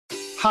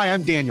Hi,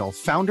 I'm Daniel,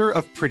 founder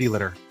of Pretty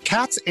Litter.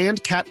 Cats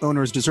and cat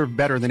owners deserve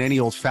better than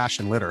any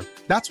old-fashioned litter.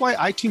 That's why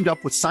I teamed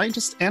up with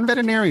scientists and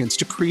veterinarians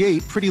to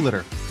create Pretty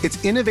Litter.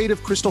 Its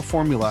innovative crystal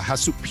formula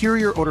has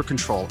superior odor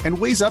control and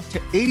weighs up to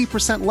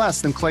 80%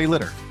 less than clay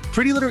litter.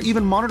 Pretty Litter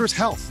even monitors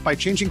health by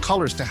changing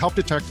colors to help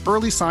detect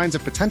early signs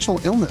of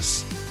potential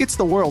illness. It's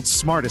the world's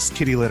smartest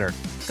kitty litter.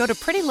 Go to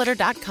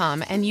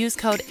prettylitter.com and use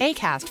code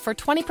ACAST for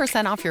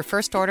 20% off your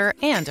first order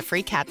and a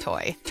free cat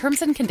toy.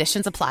 Terms and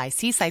conditions apply.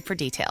 See site for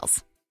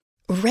details.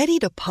 Ready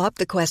to pop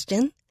the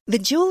question? The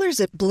jewelers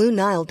at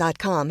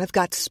BlueNile.com have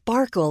got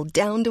sparkle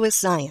down to a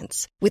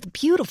science with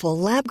beautiful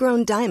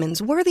lab-grown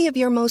diamonds worthy of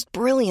your most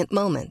brilliant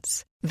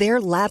moments.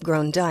 Their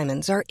lab-grown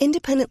diamonds are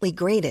independently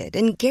graded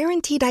and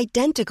guaranteed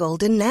identical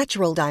to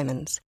natural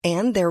diamonds,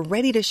 and they're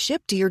ready to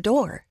ship to your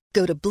door.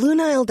 Go to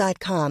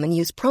BlueNile.com and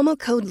use promo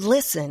code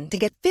LISTEN to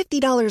get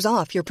 $50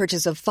 off your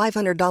purchase of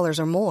 $500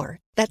 or more.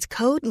 That's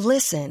code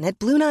LISTEN at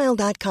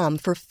BlueNile.com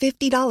for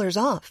 $50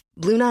 off.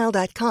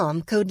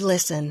 BlueNile.com, code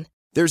LISTEN.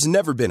 There's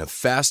never been a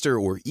faster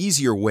or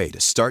easier way to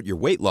start your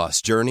weight loss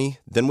journey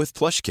than with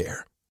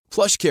PlushCare.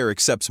 PlushCare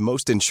accepts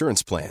most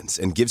insurance plans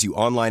and gives you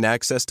online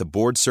access to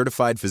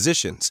board-certified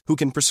physicians who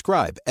can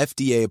prescribe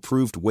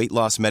FDA-approved weight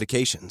loss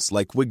medications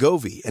like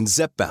Wegovy and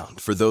Zepbound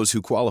for those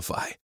who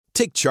qualify.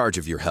 Take charge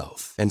of your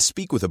health and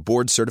speak with a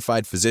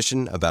board-certified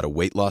physician about a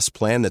weight loss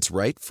plan that's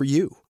right for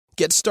you.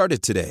 Get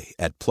started today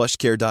at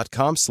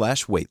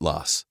plushcare.com/weight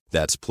loss.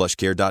 That's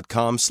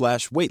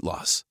plushcare.com/weight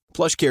loss.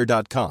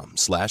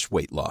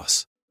 plushcare.com/weight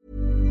loss.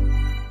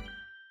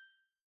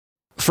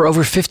 For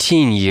over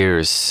 15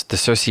 years, the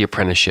CiRCE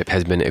Apprenticeship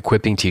has been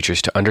equipping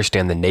teachers to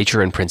understand the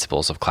nature and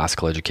principles of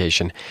classical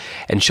education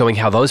and showing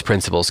how those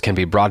principles can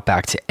be brought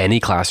back to any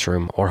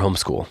classroom or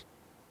homeschool.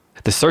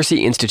 The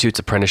CiRCE Institute's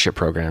apprenticeship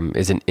program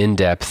is an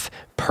in-depth,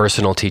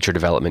 personal teacher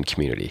development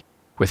community.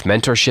 With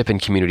mentorship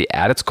and community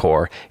at its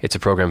core, it's a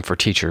program for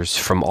teachers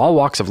from all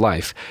walks of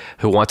life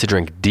who want to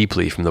drink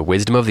deeply from the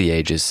wisdom of the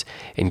ages,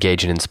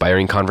 engage in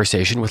inspiring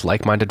conversation with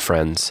like-minded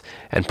friends,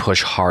 and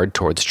push hard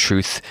towards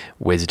truth,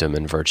 wisdom,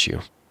 and virtue.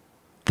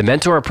 The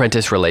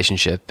mentor-apprentice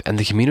relationship and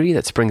the community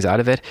that springs out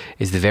of it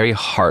is the very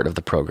heart of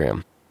the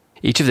program.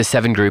 Each of the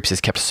 7 groups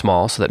is kept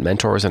small so that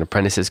mentors and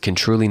apprentices can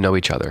truly know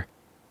each other.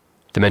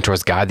 The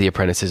mentors guide the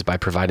apprentices by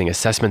providing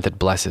assessment that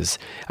blesses,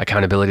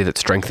 accountability that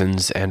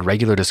strengthens, and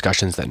regular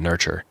discussions that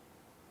nurture.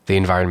 The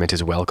environment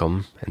is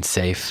welcome and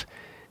safe.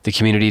 The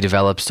community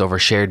develops over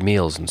shared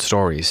meals and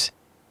stories.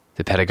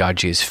 The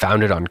pedagogy is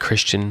founded on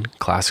Christian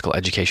classical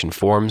education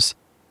forms,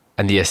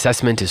 and the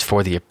assessment is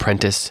for the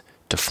apprentice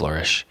to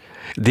flourish.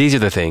 These are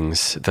the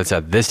things that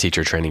set this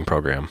teacher training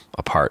program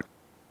apart.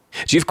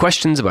 Do you have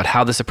questions about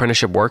how this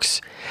apprenticeship works?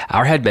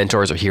 Our head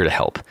mentors are here to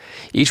help.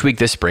 Each week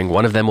this spring,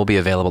 one of them will be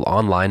available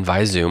online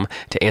via Zoom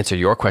to answer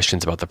your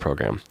questions about the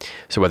program.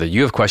 So whether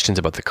you have questions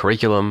about the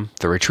curriculum,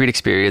 the retreat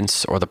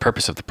experience, or the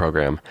purpose of the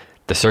program,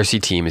 the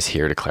CiRCE team is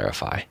here to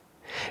clarify.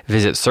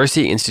 Visit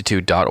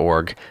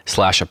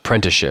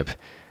circeinstitute.org/apprenticeship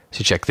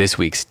to check this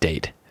week's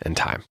date and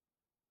time.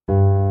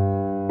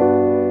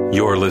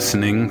 You're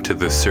listening to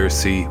the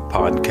CiRCE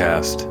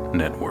Podcast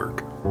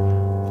Network.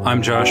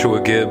 I'm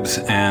Joshua Gibbs,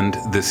 and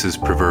this is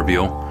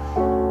Proverbial,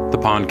 the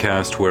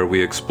podcast where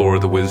we explore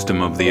the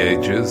wisdom of the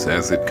ages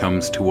as it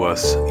comes to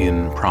us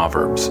in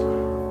Proverbs,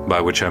 by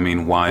which I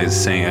mean wise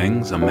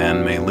sayings a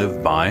man may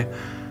live by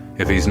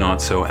if he's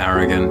not so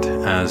arrogant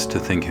as to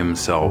think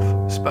himself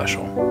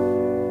special.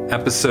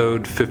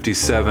 Episode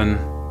 57,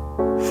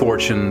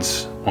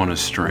 Fortunes on a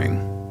String.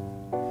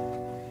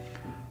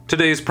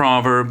 Today's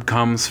proverb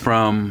comes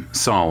from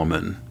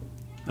Solomon.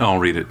 I'll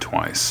read it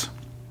twice.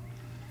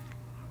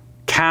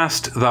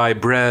 Cast thy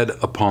bread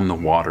upon the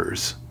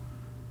waters,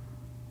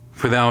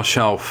 for thou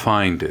shalt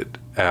find it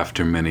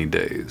after many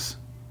days.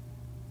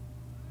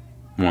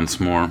 Once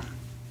more.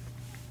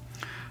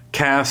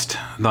 Cast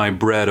thy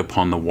bread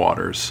upon the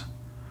waters,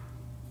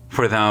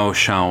 for thou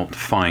shalt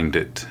find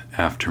it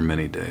after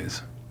many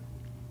days.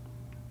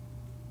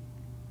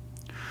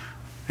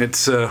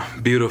 It's a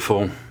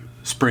beautiful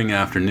spring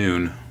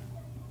afternoon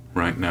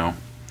right now.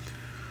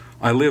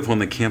 I live on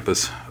the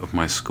campus of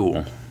my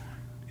school,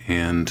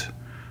 and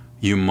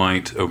you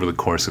might, over the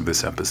course of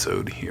this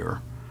episode, hear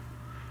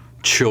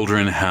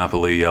children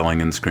happily yelling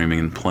and screaming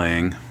and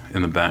playing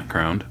in the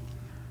background.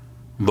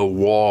 The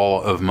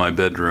wall of my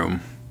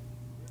bedroom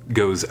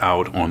goes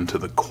out onto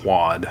the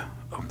quad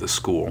of the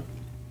school.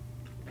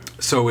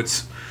 So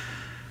it's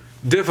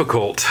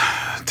difficult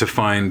to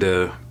find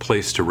a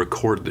place to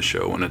record the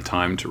show and a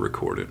time to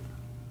record it.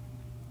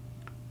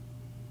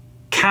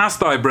 Cast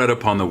thy bread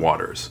upon the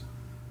waters,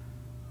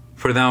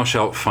 for thou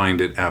shalt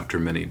find it after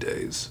many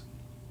days.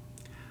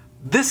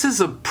 This is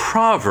a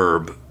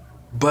proverb,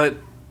 but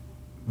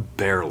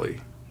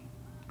barely.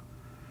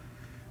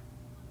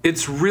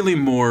 It's really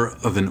more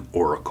of an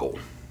oracle.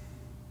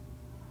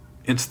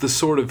 It's the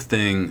sort of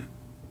thing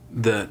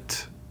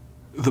that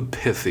the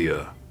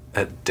Pythia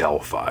at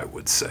Delphi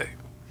would say.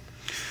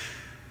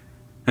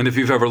 And if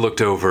you've ever looked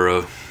over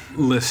a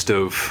list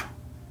of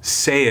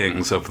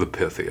sayings of the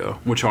Pythia,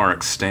 which are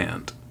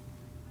extant,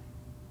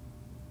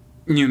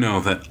 You know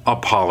that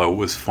Apollo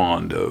was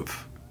fond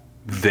of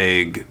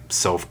vague,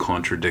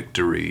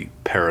 self-contradictory,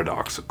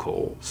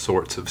 paradoxical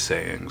sorts of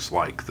sayings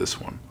like this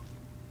one.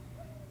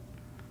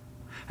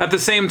 At the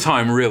same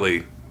time,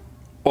 really,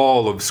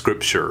 all of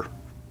Scripture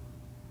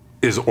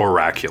is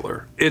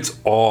oracular. It's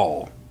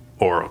all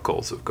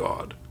oracles of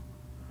God.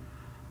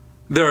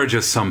 There are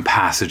just some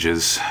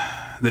passages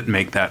that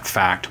make that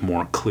fact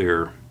more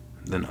clear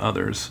than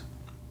others.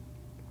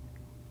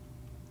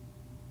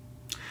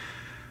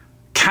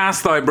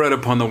 Cast thy bread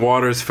upon the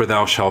waters, for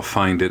thou shalt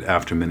find it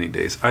after many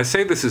days. I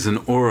say this is an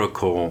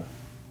oracle,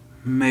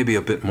 maybe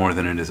a bit more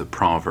than it is a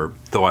proverb,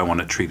 though I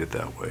want to treat it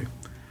that way,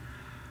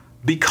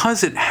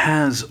 because it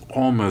has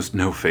almost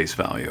no face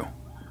value.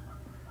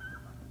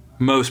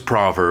 Most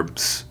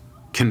proverbs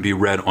can be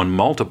read on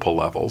multiple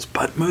levels,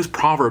 but most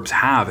proverbs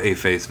have a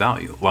face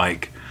value.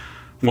 Like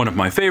one of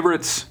my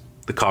favorites,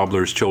 the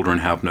cobbler's children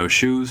have no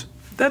shoes.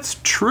 That's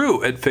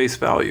true at face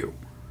value.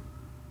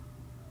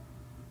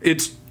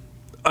 It's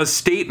a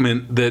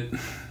statement that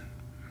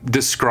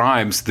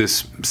describes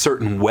this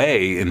certain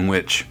way in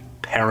which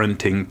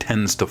parenting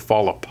tends to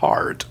fall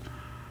apart.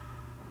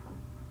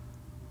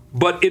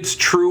 But it's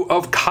true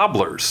of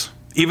cobblers.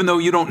 Even though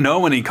you don't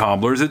know any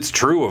cobblers, it's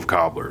true of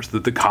cobblers,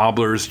 that the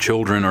cobbler's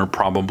children are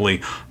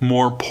probably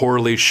more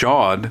poorly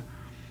shod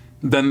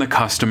than the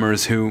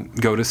customers who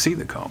go to see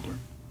the cobbler.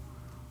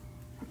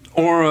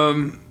 Or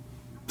a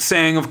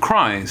saying of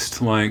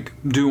Christ, like,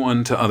 do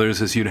unto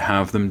others as you'd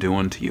have them do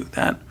unto you.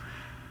 That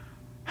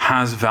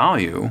has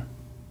value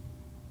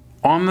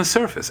on the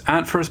surface.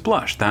 At first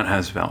blush, that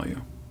has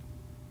value.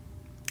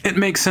 It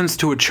makes sense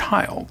to a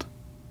child.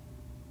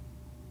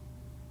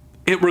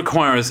 It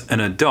requires an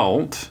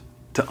adult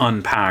to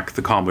unpack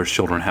the cobbler's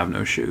children have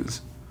no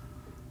shoes.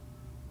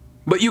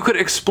 But you could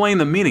explain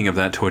the meaning of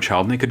that to a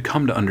child and they could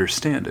come to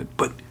understand it.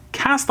 But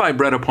cast thy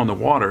bread upon the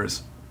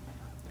waters,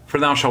 for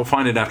thou shalt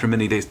find it after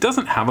many days,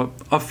 doesn't have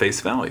a face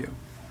value.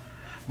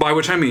 By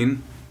which I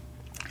mean,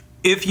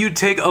 if you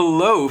take a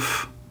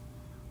loaf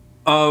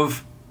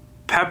of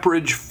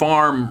Pepperidge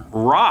Farm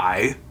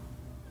rye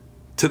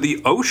to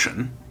the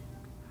ocean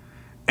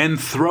and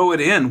throw it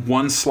in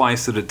one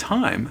slice at a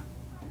time,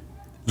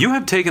 you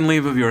have taken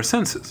leave of your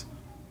senses.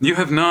 You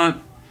have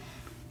not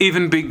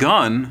even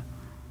begun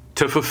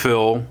to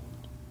fulfill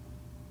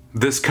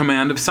this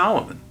command of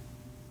Solomon.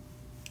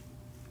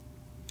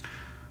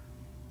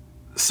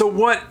 So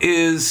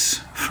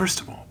first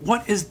of all,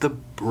 what is the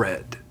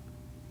bread?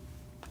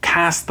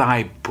 Cast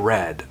thy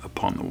bread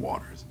upon the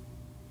waters.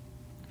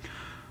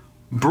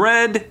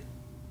 Bread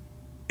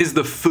is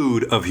the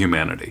food of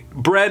humanity.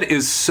 Bread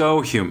is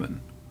so human.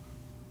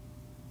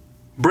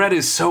 Bread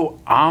is so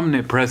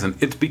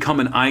omnipresent, it's become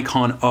an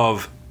icon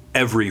of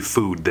every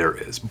food there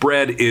is.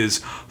 Bread is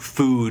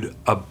food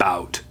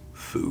about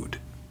food.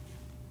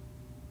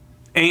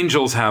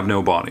 Angels have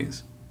no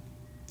bodies,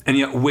 and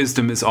yet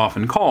wisdom is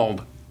often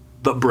called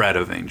the bread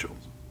of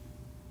angels.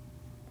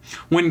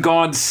 When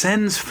God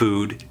sends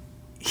food,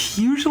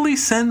 he usually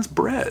sends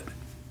bread.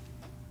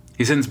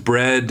 He sends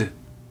bread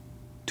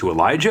to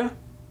Elijah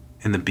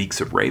in the beaks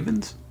of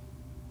ravens.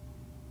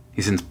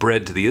 He sends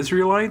bread to the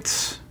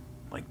Israelites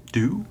like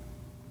dew.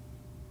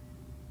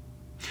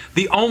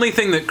 The only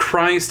thing that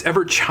Christ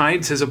ever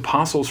chides his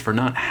apostles for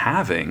not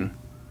having,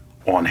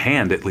 on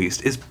hand at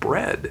least, is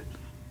bread.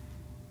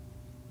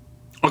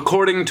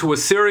 According to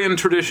Assyrian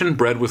tradition,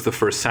 bread was the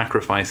first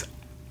sacrifice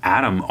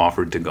Adam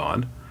offered to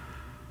God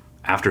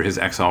after his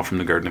exile from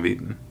the Garden of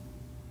Eden.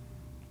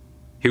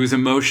 He was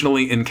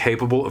emotionally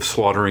incapable of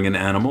slaughtering an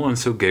animal, and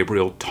so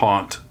Gabriel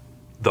taught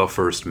the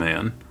first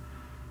man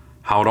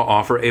how to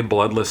offer a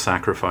bloodless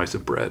sacrifice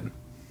of bread.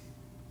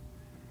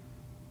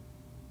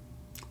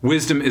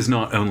 Wisdom is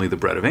not only the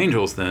bread of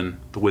angels, then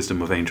the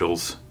wisdom of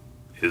angels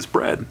is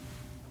bread.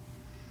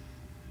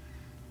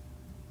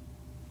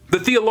 The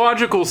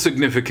theological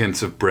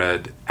significance of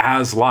bread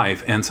as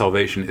life and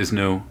salvation is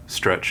no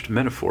stretched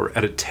metaphor.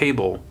 At a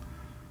table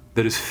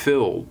that is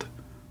filled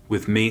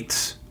with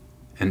meats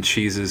and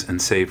cheeses and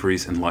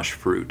savories and lush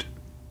fruit,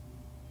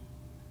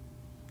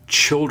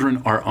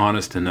 children are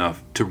honest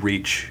enough to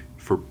reach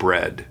for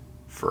bread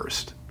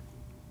first.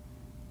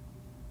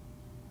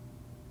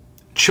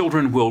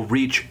 Children will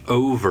reach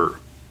over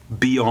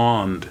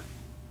beyond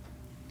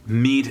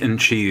meat and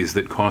cheese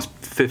that cost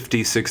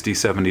 $50, $60,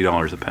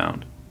 $70 a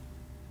pound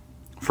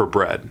for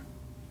bread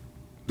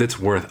that's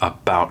worth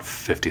about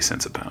 50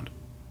 cents a pound.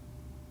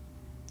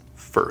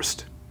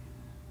 First,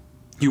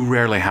 you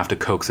rarely have to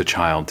coax a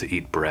child to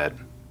eat bread.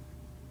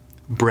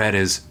 Bread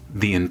is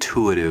the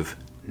intuitive,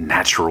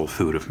 natural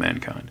food of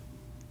mankind.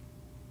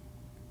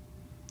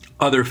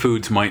 Other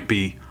foods might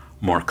be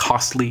more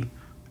costly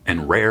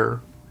and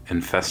rare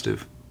and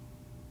festive,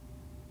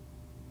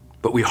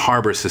 but we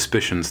harbor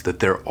suspicions that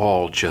they're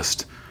all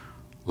just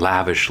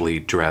lavishly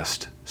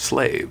dressed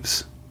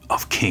slaves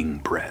of king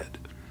bread.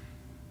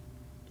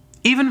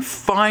 Even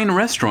fine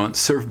restaurants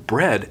serve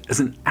bread as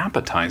an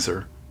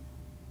appetizer,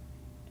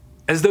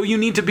 as though you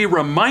need to be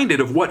reminded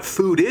of what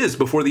food is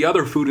before the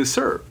other food is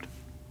served.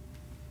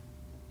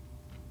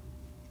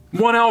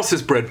 What else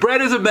is bread?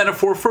 Bread is a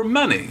metaphor for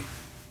money.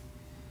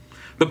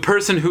 The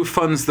person who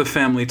funds the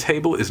family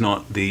table is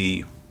not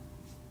the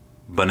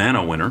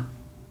banana winner,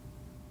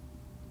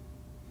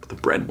 but the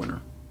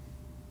breadwinner.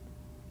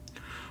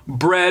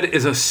 Bread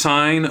is a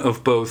sign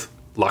of both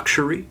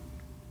luxury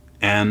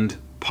and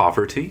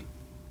poverty.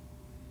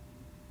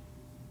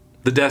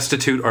 The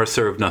destitute are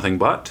served nothing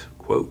but,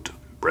 quote,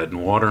 bread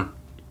and water.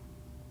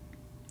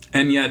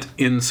 And yet,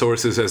 in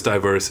sources as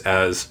diverse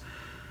as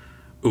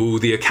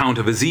the account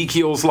of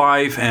Ezekiel's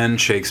life and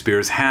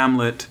Shakespeare's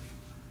Hamlet,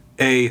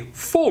 a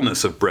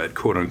fullness of bread,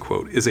 quote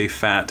unquote, is a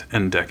fat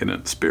and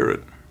decadent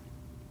spirit.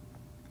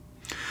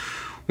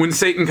 When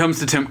Satan comes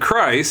to tempt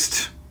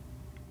Christ,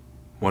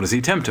 what does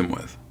he tempt him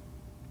with?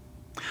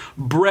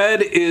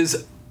 Bread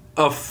is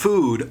a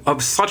food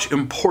of such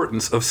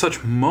importance, of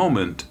such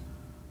moment,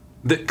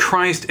 that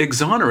Christ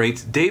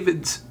exonerates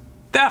David's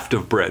theft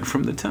of bread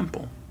from the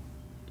temple.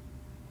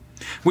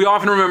 We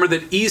often remember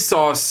that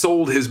Esau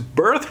sold his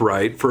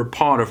birthright for a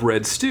pot of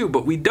red stew,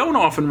 but we don't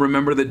often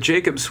remember that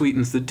Jacob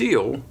sweetens the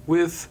deal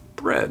with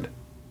bread.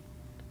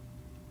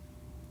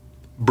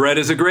 Bread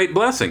is a great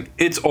blessing.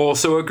 It's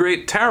also a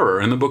great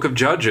terror. In the book of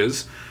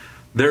Judges,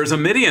 there's a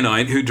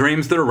Midianite who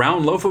dreams that a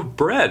round loaf of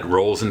bread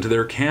rolls into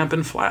their camp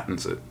and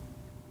flattens it.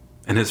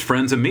 And his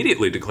friends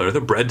immediately declare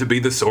the bread to be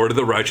the sword of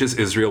the righteous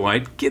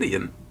Israelite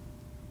Gideon.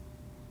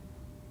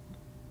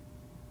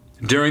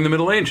 During the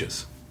Middle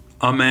Ages,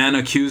 a man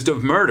accused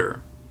of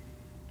murder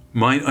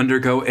might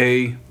undergo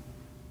a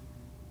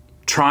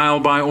trial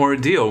by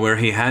ordeal where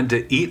he had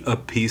to eat a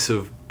piece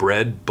of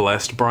bread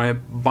blessed by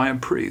a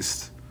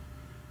priest.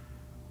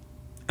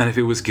 And if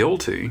he was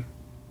guilty,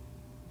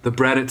 the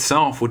bread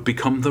itself would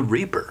become the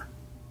reaper,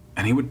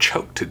 and he would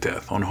choke to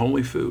death on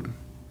holy food.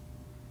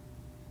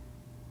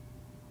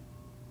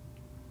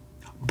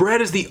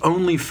 Bread is the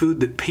only food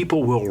that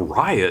people will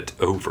riot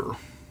over.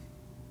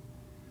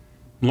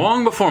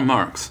 Long before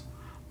Marx,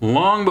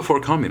 long before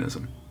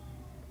communism,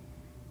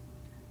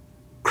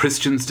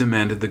 Christians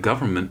demanded the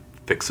government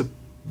fix a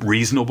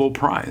reasonable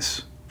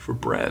price for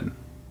bread.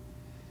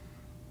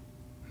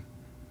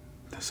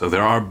 So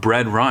there are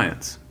bread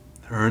riots.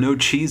 There are no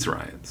cheese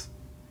riots.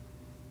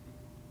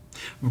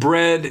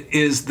 Bread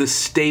is the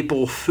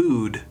staple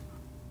food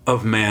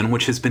of man,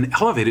 which has been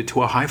elevated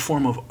to a high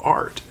form of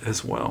art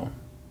as well.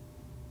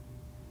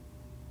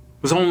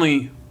 There's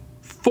only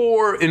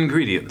 4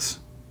 ingredients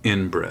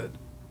in bread.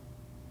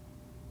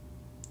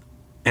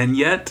 And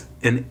yet,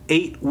 an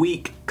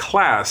 8-week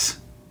class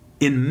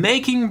in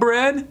making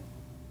bread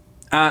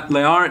at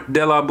l'Art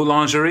de la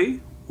Boulangerie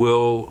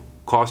will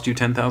cost you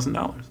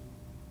 $10,000.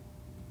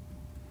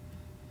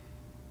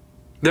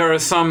 There are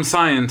some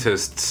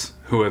scientists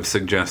who have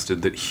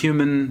suggested that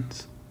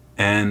humans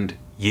and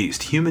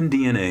yeast, human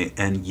DNA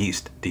and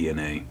yeast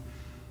DNA,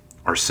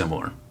 are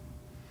similar,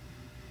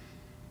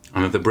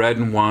 and that the bread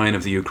and wine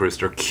of the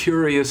Eucharist are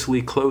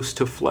curiously close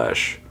to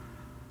flesh,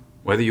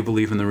 whether you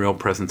believe in the real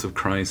presence of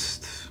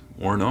Christ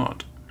or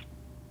not.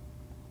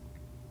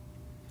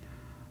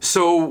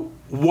 So,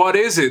 what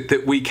is it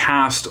that we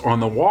cast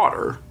on the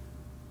water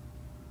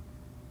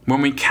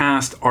when we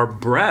cast our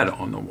bread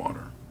on the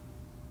water?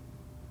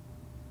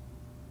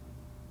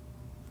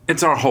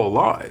 It's our whole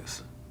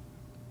lives.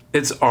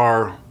 It's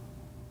our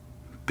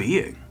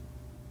being.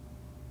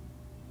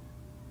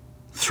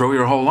 Throw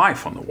your whole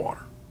life on the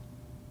water.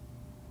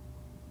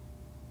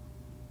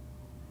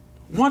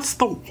 What's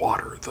the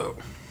water, though?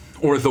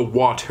 Or the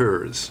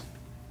waters?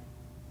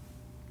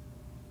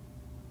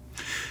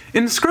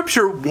 In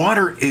Scripture,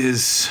 water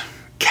is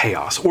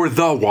chaos, or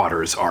the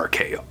waters are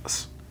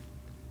chaos.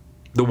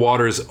 The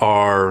waters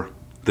are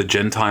the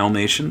Gentile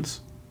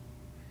nations.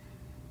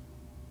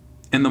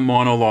 In the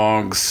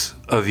monologues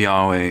of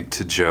Yahweh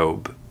to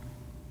Job,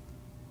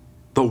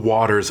 the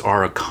waters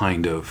are a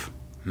kind of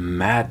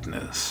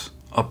madness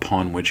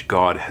upon which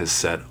God has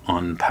set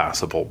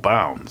unpassable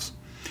bounds.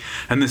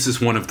 And this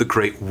is one of the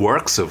great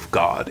works of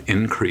God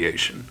in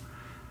creation,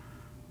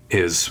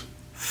 is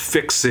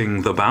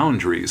fixing the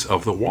boundaries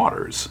of the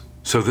waters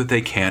so that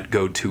they can't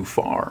go too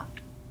far.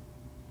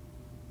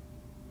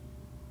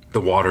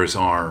 The waters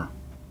are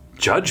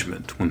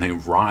judgment when they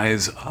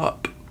rise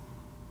up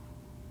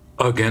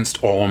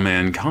against all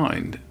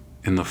mankind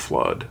in the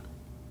flood.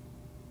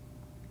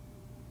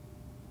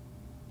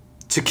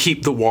 To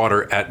keep the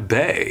water at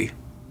bay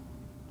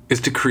is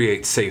to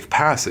create safe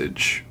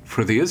passage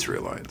for the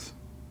Israelites.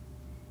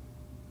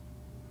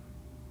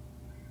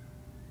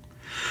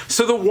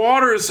 So the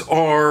waters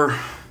are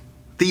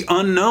the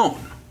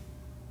unknown,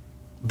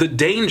 the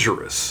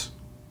dangerous,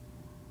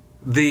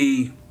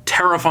 the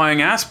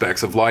terrifying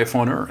aspects of life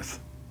on earth.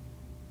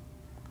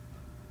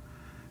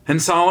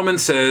 And Solomon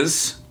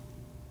says,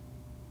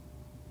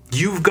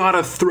 you've got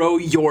to throw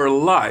your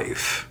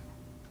life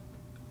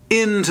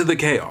into the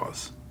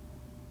chaos.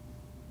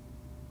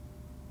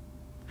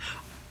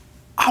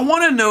 I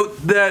want to note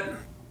that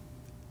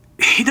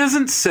he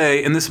doesn't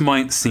say, and this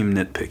might seem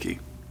nitpicky,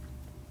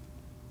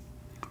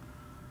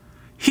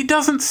 he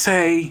doesn't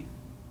say,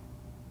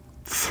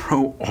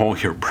 throw all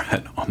your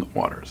bread on the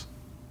waters.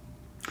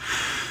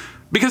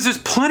 Because there's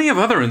plenty of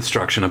other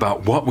instruction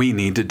about what we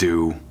need to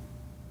do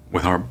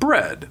with our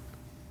bread.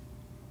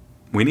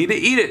 We need to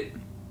eat it.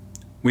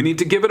 We need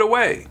to give it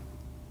away.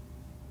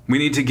 We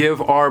need to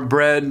give our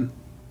bread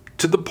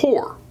to the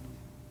poor.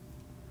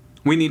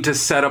 We need to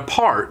set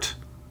apart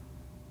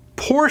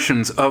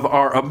portions of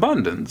our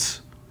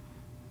abundance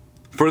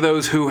for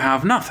those who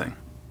have nothing.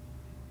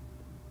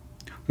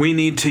 We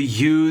need to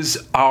use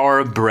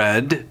our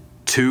bread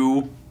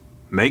to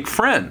make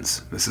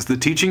friends. This is the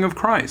teaching of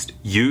Christ.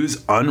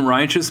 Use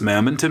unrighteous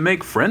mammon to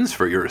make friends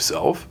for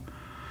yourself,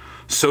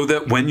 so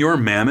that when your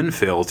mammon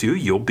fails you,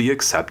 you'll be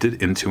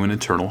accepted into an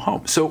eternal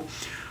home. So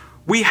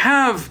we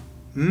have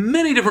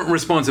many different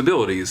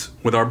responsibilities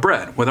with our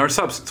bread, with our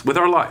substance, with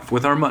our life,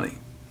 with our money.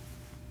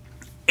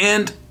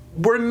 And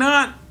we're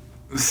not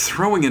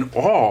throwing it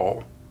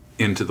all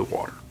into the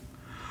water.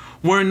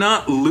 We're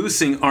not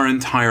loosing our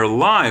entire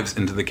lives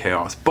into the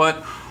chaos,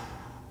 but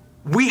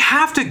we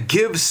have to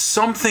give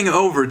something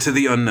over to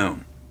the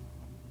unknown.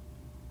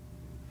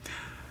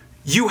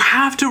 You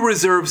have to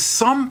reserve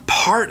some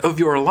part of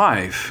your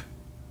life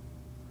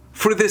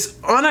for this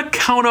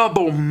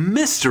unaccountable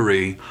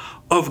mystery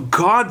of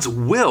God's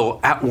will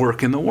at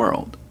work in the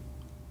world.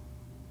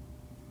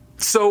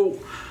 So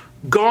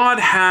God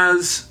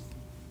has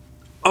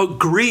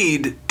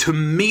agreed to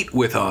meet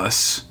with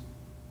us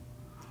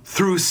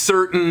through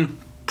certain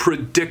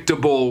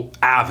predictable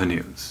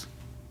avenues.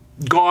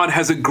 God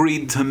has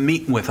agreed to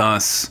meet with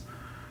us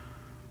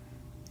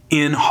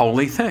in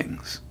holy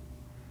things.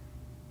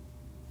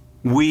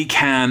 We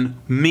can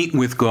meet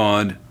with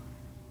God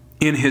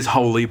in His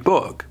holy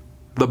book,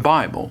 the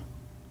Bible,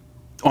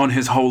 on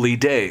His holy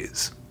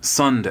days,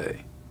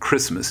 Sunday,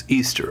 Christmas,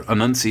 Easter,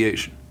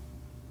 Annunciation.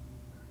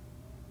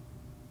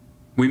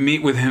 We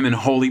meet with Him in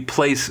holy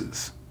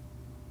places,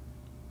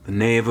 the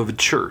nave of a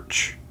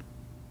church,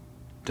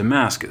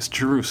 Damascus,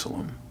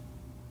 Jerusalem.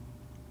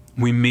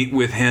 We meet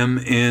with Him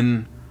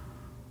in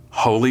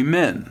holy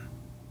men,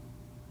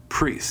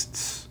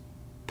 priests,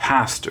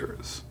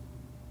 pastors,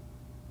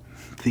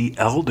 the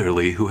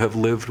elderly who have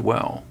lived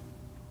well.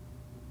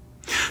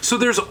 So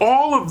there's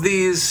all of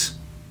these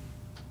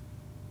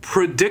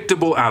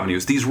predictable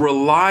avenues, these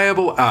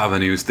reliable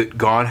avenues that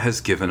God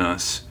has given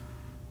us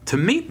to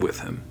meet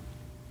with Him.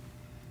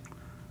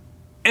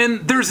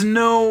 And there's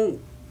no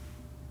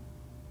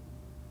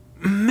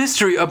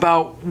mystery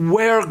about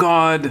where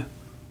God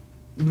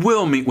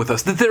will meet with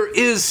us, that there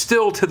is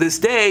still to this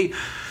day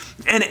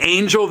an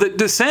angel that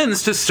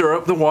descends to stir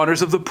up the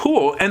waters of the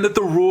pool, and that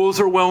the rules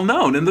are well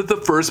known, and that the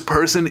first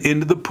person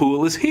into the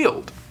pool is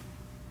healed.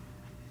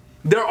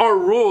 There are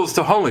rules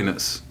to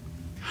holiness,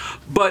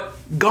 but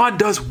God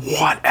does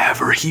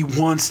whatever He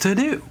wants to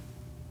do.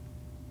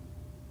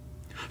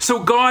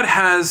 So God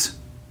has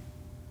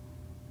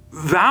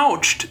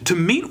vouched to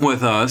meet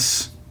with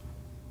us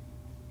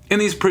in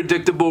these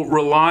predictable,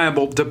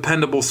 reliable,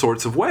 dependable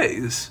sorts of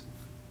ways.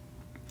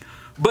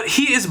 But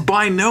He is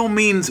by no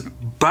means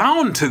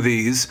bound to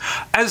these,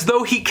 as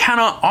though He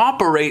cannot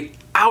operate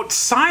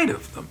outside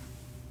of them.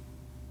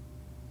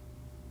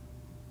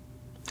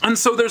 And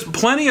so there's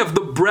plenty of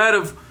the bread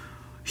of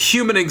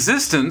human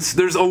existence.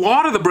 There's a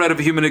lot of the bread of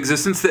human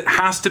existence that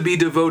has to be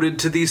devoted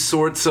to these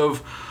sorts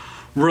of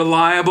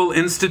reliable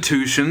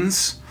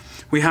institutions.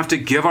 We have to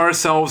give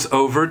ourselves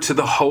over to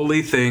the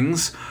holy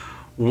things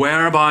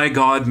whereby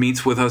God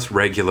meets with us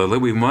regularly.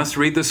 We must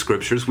read the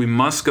scriptures. We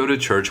must go to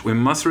church. We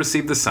must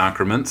receive the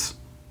sacraments.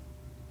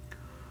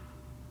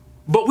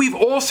 But we've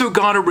also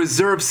got to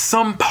reserve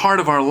some part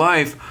of our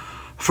life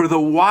for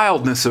the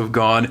wildness of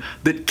God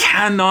that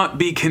cannot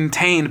be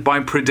contained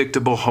by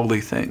predictable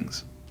holy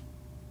things.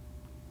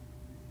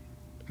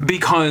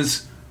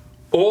 Because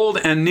Old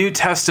and New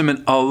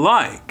Testament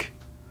alike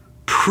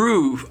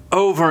prove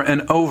over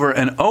and over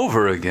and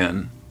over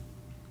again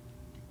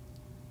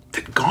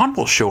that God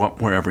will show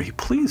up wherever He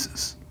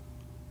pleases.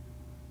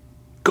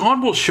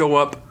 God will show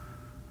up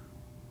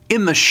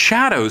in the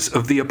shadows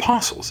of the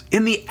apostles.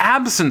 In the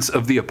absence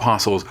of the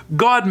apostles,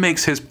 God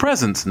makes His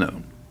presence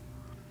known.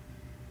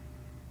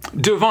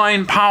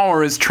 Divine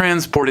power is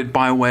transported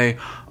by way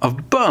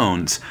of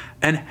bones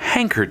and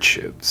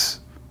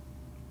handkerchiefs.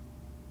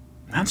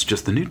 That's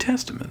just the New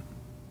Testament.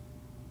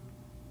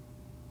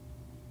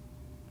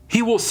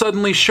 He will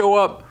suddenly show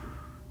up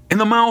in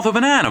the mouth of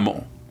an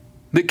animal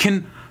that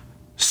can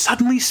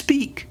suddenly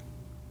speak.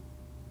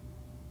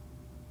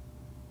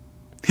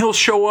 He'll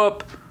show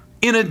up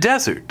in a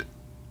desert,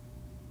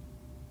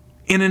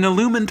 in an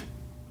illumined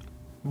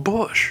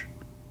bush.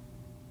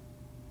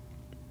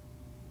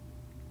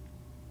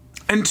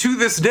 And to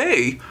this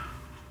day,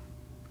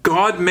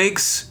 God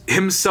makes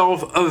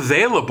Himself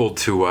available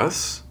to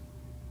us.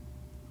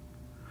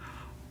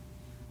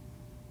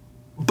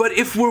 But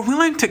if we're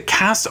willing to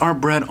cast our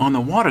bread on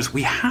the waters,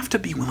 we have to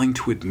be willing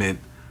to admit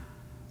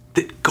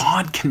that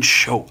God can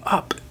show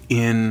up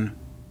in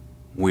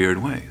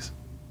weird ways,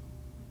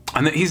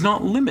 and that He's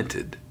not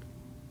limited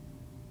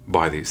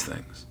by these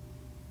things.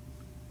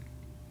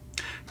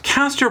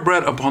 Cast your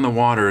bread upon the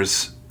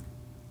waters,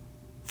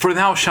 for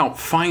thou shalt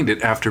find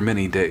it after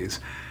many days.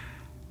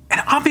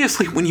 And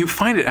obviously, when you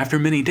find it after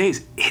many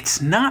days, it's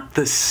not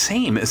the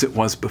same as it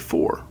was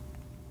before.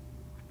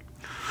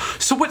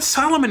 So what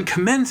Solomon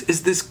commends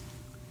is this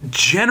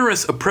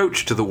generous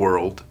approach to the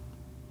world.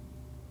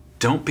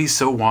 Don't be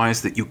so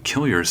wise that you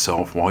kill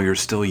yourself while you're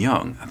still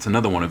young. That's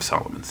another one of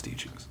Solomon's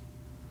teachings.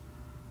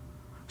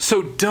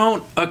 So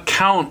don't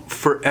account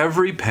for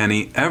every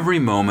penny, every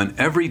moment,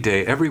 every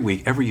day, every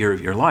week, every year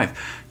of your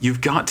life.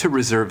 You've got to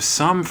reserve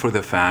some for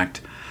the fact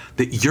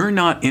that you're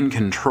not in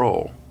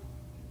control.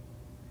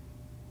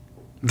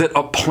 That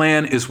a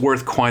plan is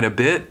worth quite a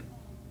bit,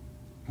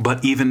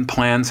 but even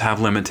plans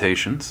have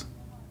limitations.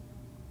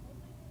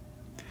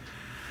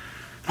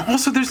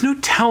 Also, there's no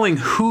telling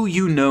who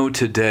you know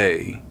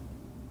today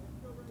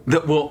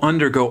that will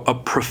undergo a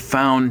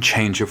profound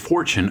change of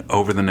fortune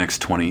over the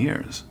next 20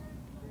 years.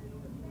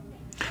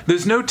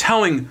 There's no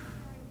telling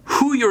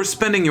who you're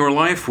spending your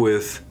life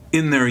with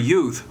in their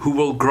youth who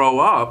will grow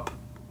up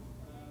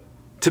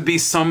to be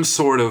some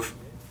sort of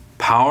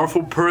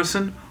powerful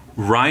person,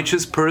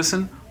 righteous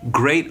person,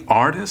 great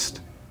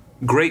artist,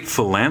 great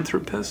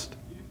philanthropist.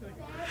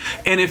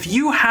 And if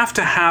you have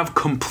to have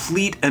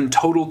complete and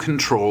total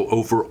control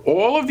over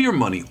all of your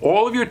money,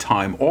 all of your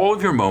time, all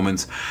of your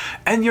moments,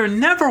 and you're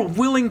never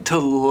willing to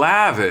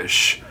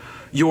lavish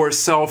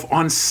yourself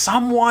on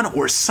someone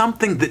or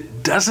something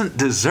that doesn't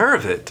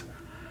deserve it,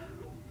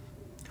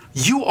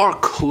 you are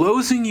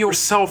closing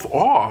yourself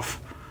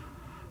off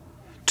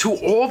to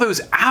all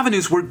those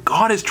avenues where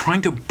God is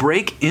trying to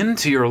break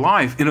into your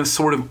life in a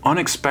sort of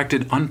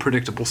unexpected,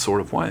 unpredictable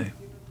sort of way.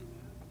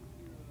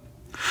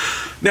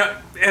 Now,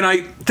 and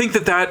I think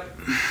that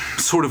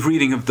sort of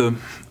reading of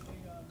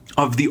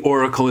the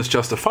oracle is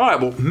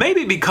justifiable,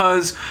 maybe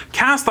because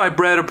cast thy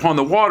bread upon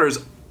the waters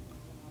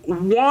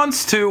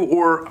wants to,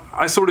 or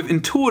I sort of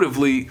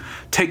intuitively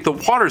take the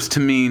waters to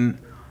mean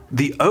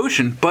the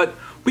ocean, but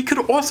we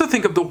could also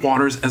think of the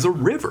waters as a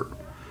river.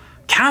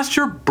 Cast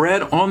your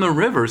bread on the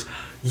rivers.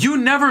 You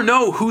never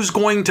know who's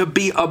going to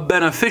be a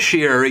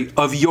beneficiary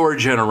of your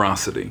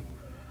generosity.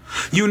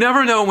 You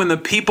never know when the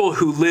people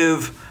who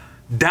live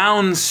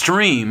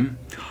downstream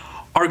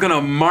are going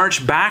to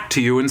march back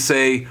to you and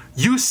say,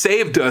 you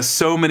saved us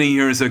so many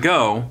years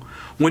ago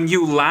when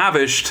you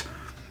lavished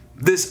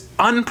this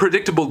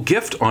unpredictable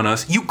gift on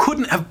us. You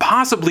couldn't have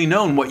possibly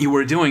known what you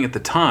were doing at the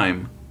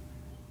time.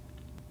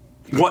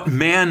 What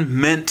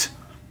man meant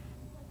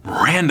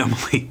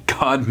randomly,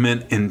 God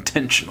meant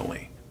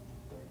intentionally.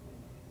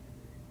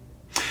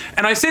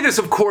 And I say this,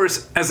 of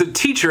course, as a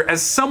teacher,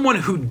 as someone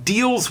who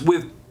deals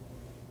with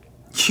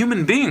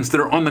human beings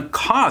that are on the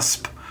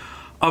cusp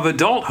of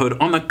adulthood,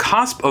 on the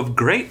cusp of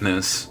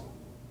greatness,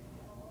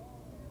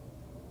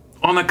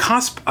 on the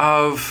cusp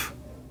of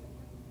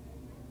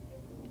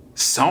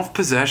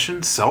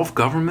self-possession,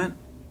 self-government,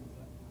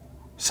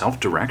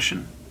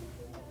 self-direction,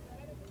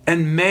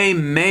 and may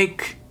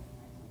make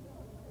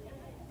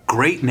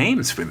great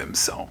names for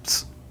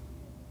themselves.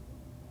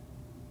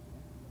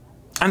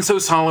 And so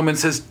Solomon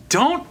says,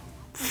 don't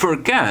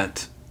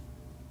forget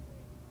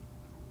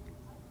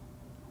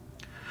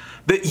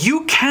that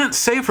you can't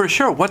say for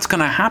sure what's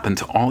going to happen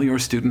to all your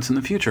students in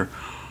the future.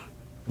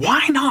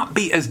 Why not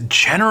be as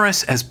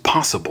generous as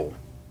possible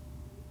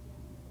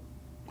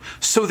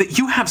so that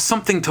you have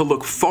something to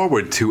look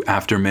forward to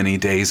after many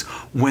days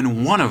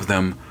when one of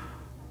them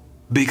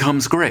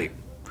becomes great?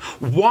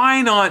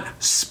 Why not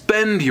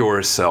spend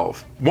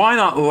yourself? Why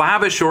not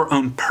lavish your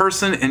own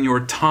person and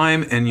your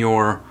time and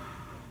your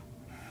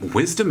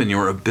wisdom and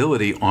your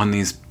ability on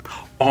these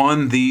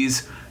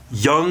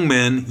young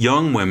men,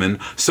 young women,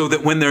 so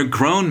that when they're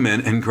grown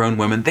men and grown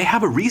women, they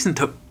have a reason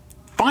to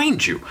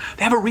find you.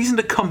 They have a reason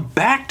to come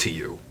back to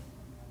you.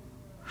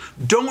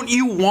 Don't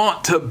you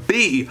want to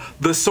be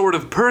the sort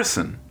of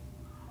person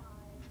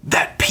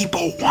that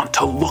people want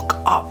to look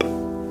up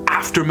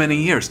after many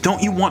years?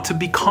 Don't you want to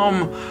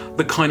become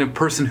the kind of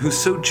person who's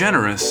so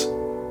generous,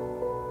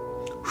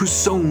 who's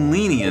so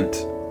lenient,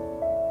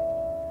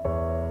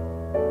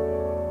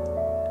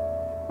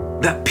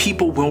 that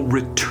people will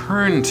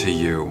return to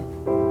you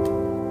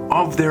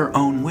of their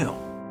own will?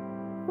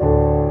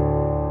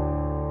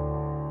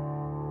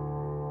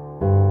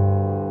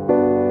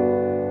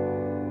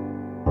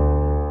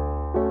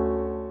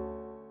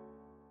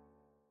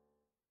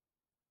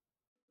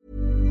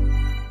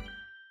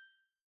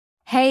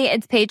 Hey,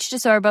 it's Paige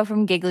DeSorbo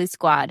from Giggly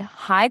Squad.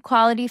 High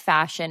quality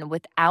fashion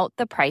without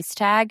the price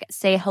tag.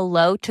 Say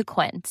hello to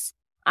Quince.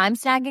 I'm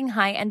snagging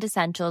high-end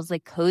essentials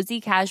like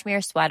cozy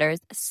cashmere sweaters,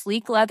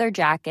 sleek leather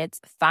jackets,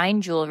 fine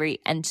jewelry,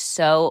 and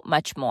so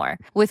much more.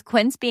 With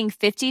Quince being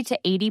 50 to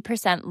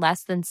 80%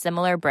 less than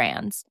similar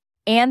brands.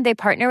 And they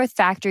partner with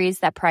factories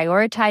that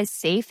prioritize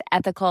safe,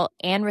 ethical,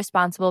 and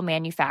responsible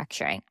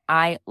manufacturing.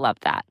 I love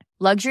that.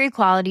 Luxury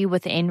quality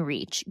within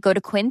reach. Go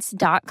to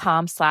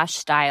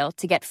quince.com/style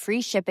to get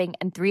free shipping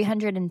and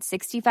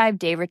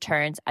 365-day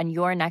returns on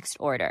your next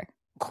order.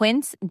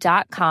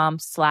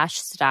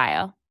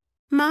 Quince.com/style.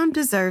 Mom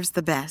deserves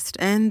the best,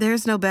 and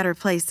there's no better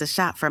place to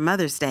shop for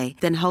Mother's Day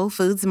than Whole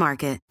Foods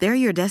Market. They're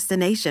your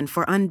destination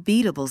for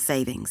unbeatable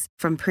savings,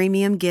 from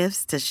premium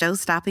gifts to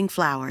show-stopping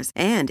flowers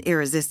and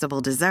irresistible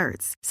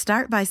desserts.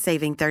 Start by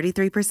saving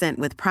 33%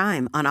 with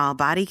Prime on all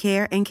body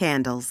care and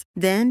candles.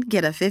 Then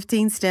get a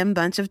 15-stem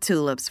bunch of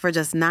tulips for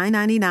just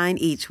 $9.99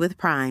 each with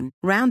Prime.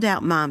 Round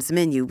out Mom's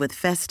menu with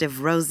festive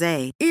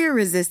rosé,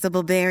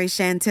 irresistible berry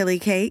chantilly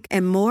cake,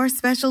 and more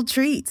special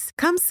treats.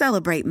 Come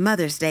celebrate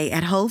Mother's Day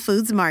at Whole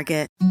Foods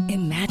Market.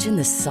 Imagine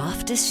the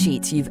softest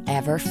sheets you've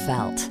ever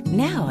felt.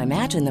 Now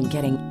imagine them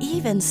getting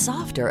even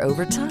softer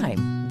over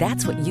time.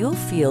 That's what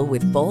you'll feel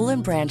with Boll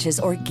 & Branch's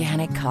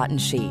organic cotton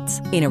sheets.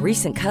 In a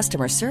recent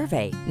customer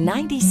survey,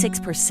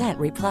 96%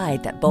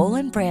 replied that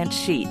Boll & Branch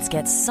sheets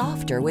get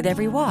softer with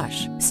every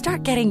wash.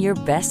 Start getting your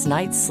best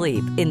night's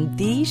sleep in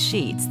these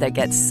sheets that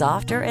get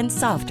softer and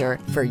softer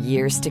for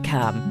years to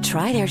come.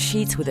 Try their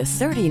sheets with a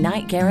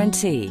 30-night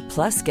guarantee.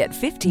 Plus, get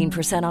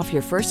 15% off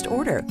your first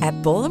order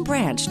at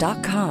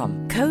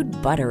bollandbranch.com. Code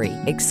BUTTERY.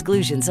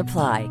 Exclusions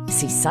apply.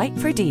 See site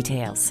for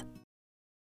details.